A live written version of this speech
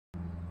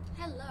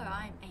Hello,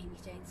 I'm Amy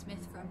Jane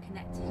Smith from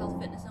Connect Health,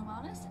 Fitness and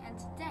Wellness, and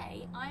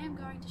today I am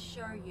going to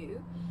show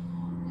you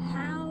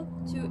how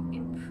to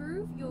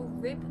improve your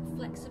rib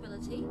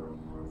flexibility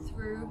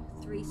through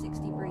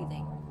 360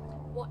 breathing.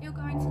 What you're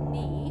going to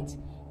need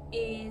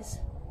is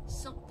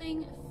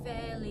something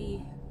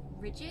fairly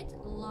rigid,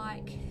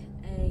 or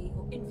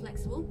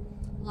inflexible,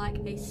 like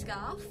a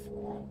scarf.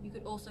 You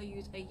could also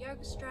use a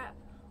yoga strap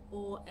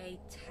or a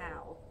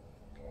towel.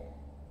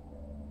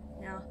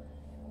 Now,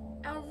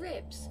 our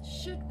ribs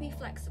should be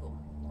flexible,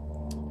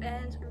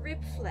 and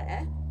rib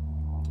flare,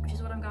 which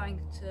is what I'm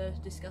going to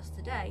discuss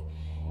today,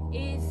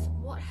 is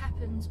what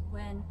happens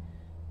when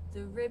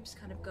the ribs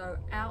kind of go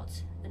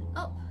out and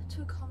up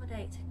to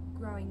accommodate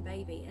growing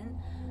baby, and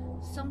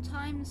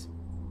sometimes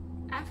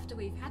after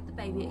we've had the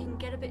baby it can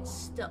get a bit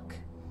stuck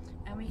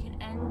and we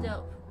can end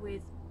up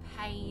with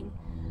pain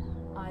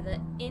either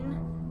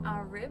in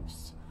our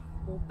ribs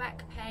or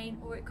back pain,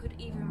 or it could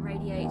even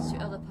radiate to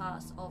other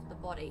parts of the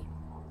body.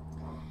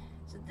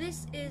 So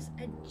this is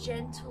a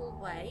gentle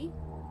way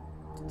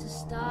to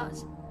start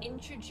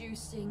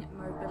introducing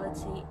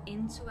mobility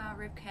into our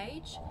rib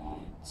cage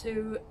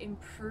to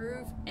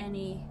improve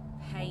any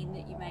pain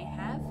that you may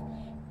have,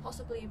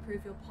 possibly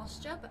improve your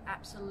posture, but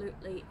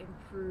absolutely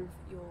improve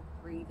your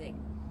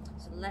breathing.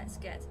 So let's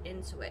get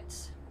into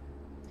it.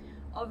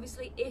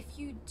 Obviously, if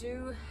you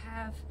do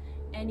have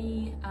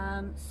any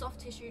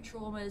soft tissue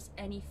traumas,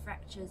 any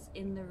fractures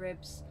in the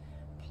ribs,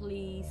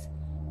 please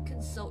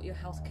consult your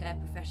healthcare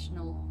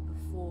professional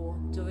before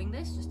doing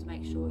this, just to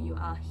make sure you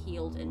are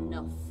healed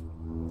enough.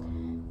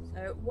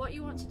 So what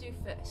you want to do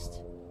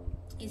first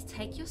is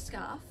take your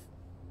scarf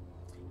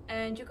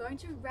and you're going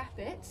to wrap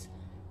it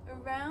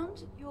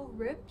around your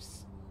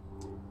ribs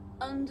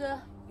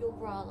under your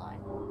bra line.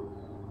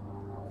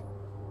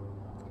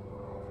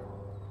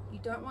 You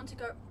don't want to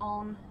go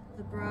on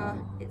the bra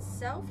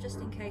itself, just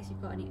in case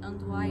you've got any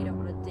underwire. You don't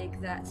want to dig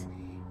that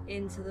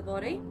into the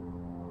body.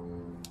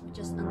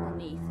 Just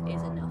underneath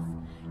is enough.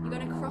 You're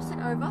going to cross it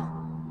over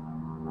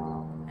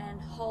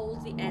and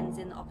hold the ends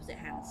in the opposite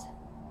hands.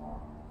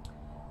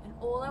 And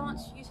all I want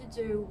you to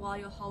do while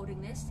you're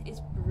holding this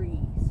is breathe.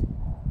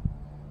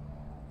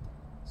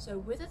 So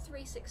with a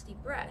 360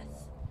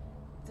 breath,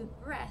 the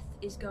breath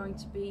is going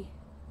to be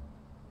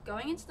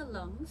going into the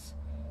lungs.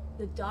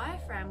 The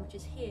diaphragm, which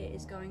is here,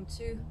 is going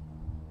to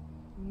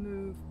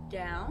move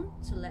down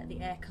to let the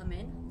air come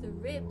in. The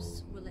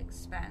ribs will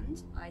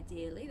expand,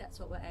 ideally, that's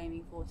what we're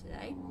aiming for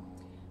today.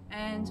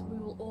 And we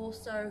will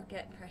also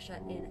get pressure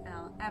in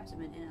our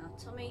abdomen, in our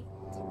tummy,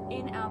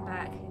 in our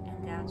back,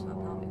 and down to our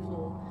pelvic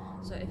floor.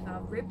 So if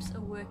our ribs are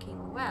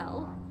working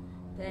well,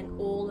 then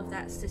all of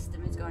that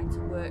system is going to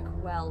work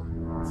well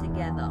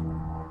together.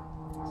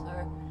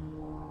 So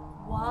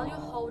while you're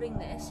holding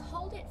this,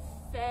 hold it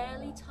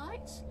fairly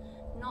tight,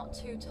 not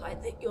too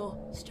tight that you're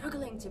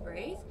struggling to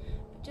breathe,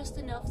 but just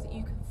enough that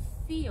you can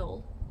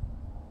feel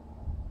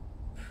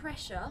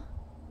pressure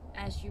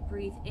as you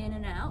breathe in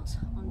and out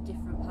on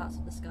different parts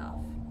of the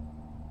scarf.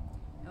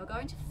 Now we're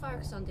going to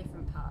focus on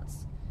different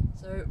parts.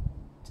 So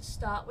to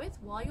start with,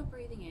 while you're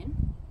breathing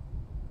in,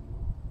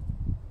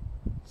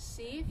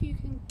 see if you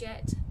can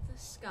get the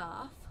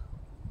scarf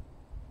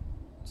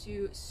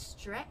to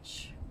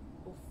stretch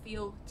or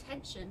feel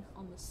tension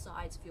on the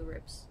sides of your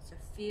ribs. So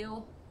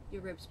feel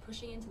your ribs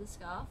pushing into the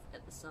scarf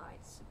at the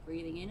sides, so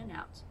breathing in and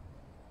out.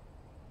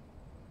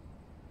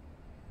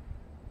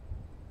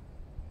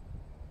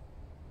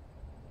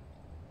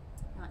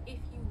 Now, if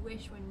you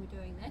wish, when we're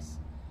doing this,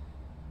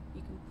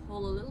 you can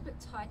pull a little bit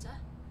tighter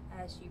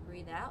as you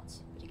breathe out,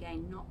 but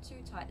again, not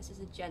too tight. This is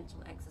a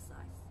gentle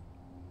exercise.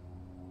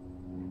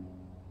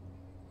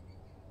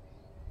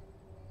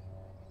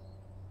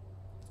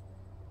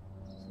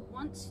 So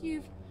once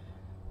you've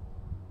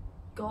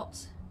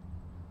got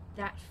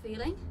that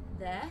feeling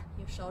there,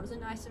 your shoulders are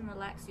nice and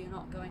relaxed, so you're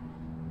not going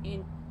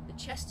in the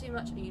chest too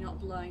much and you're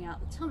not blowing out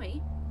the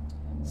tummy,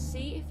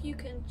 see if you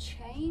can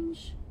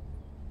change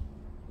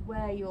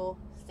where you're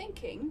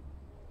thinking,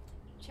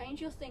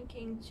 change your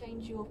thinking,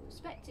 change your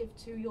perspective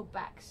to your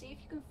back. See if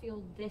you can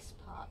feel this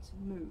part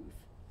move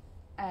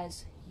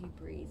as you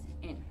breathe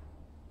in.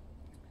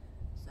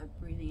 So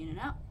breathing in and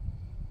out,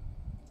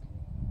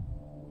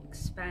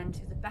 expand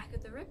to the back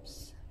of the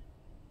ribs,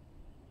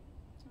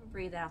 and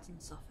breathe out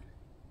and soften.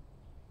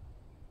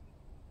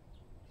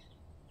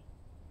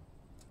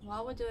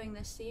 While we're doing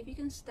this, see if you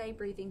can stay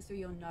breathing through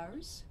your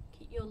nose.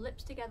 Keep your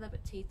lips together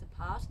but teeth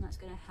apart, and that's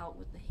going to help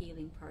with the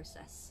healing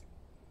process.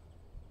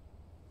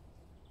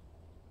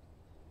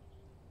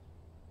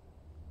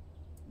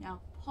 Now,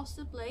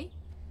 possibly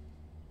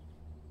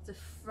the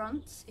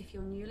front, if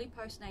you're newly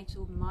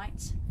postnatal,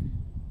 might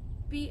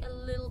be a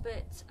little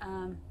bit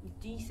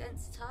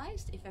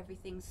desensitized if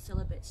everything's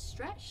still a bit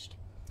stretched,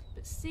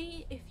 but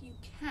see if you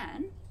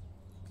can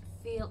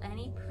feel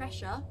any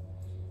pressure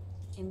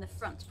in the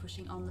front,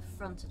 pushing on the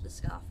front of the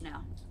scarf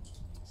now.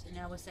 So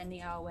now we're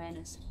sending our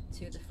awareness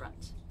to the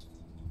front.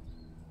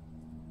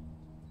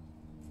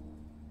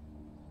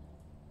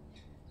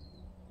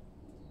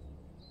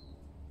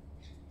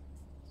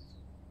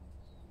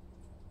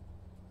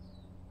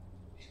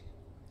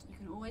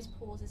 can always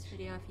pause this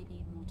video if you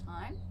need more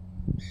time.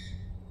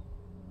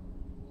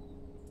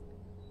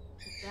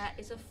 So that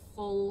is a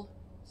full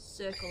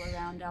circle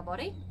around our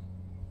body.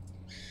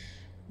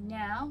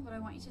 Now what I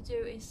want you to do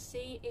is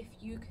see if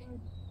you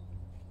can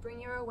bring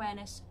your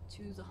awareness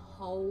to the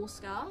whole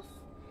scarf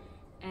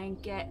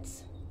and get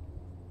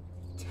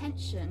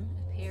tension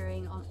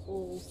appearing on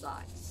all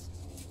sides.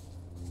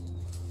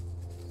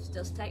 This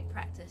does take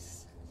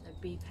practice, so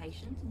be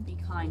patient and be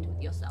kind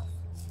with yourself.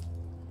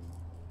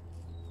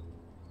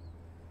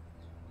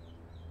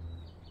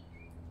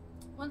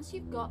 Once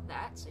you've got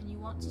that and you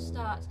want to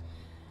start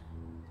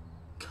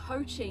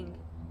coaching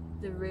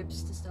the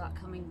ribs to start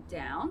coming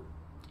down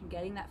and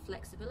getting that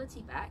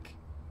flexibility back,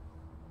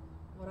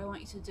 what I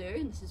want you to do,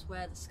 and this is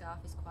where the scarf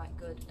is quite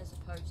good as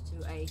opposed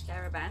to a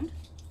TheraBand,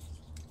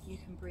 you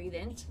can breathe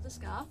into the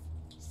scarf,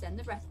 send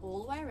the breath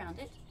all the way around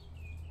it.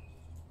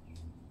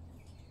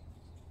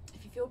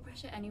 If you feel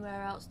pressure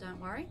anywhere else,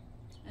 don't worry.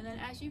 And then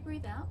as you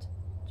breathe out,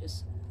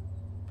 just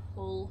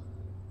pull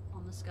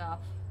on the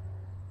scarf.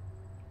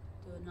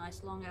 Do a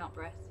nice long out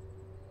breath.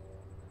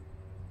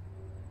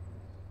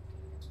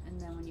 And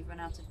then when you've run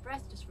out of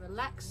breath, just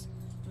relax,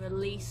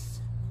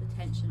 release the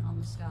tension on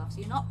the scarf. So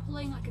you're not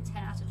pulling like a 10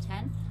 out of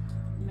 10,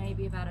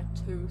 maybe about a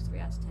 2, 3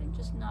 out of 10,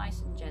 just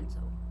nice and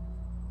gentle.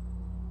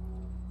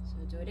 So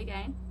do it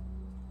again.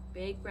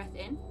 Big breath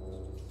in.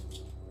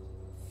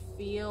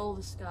 Feel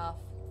the scarf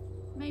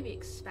maybe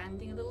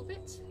expanding a little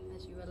bit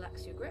as you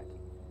relax your grip.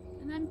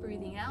 And then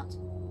breathing out,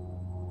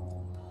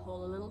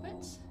 pull a little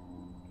bit.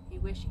 If you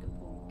wish, you can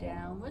pull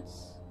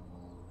downwards,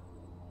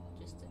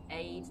 just to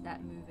aid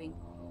that moving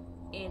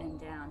in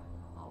and down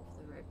of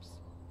the ribs.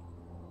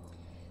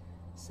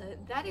 So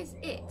that is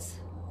it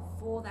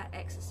for that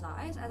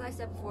exercise. As I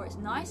said before, it's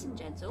nice and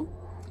gentle.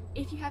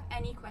 If you have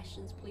any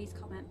questions, please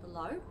comment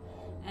below,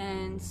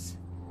 and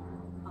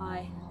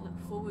I look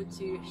forward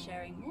to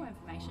sharing more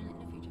information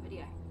in a future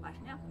video. Bye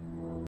for now.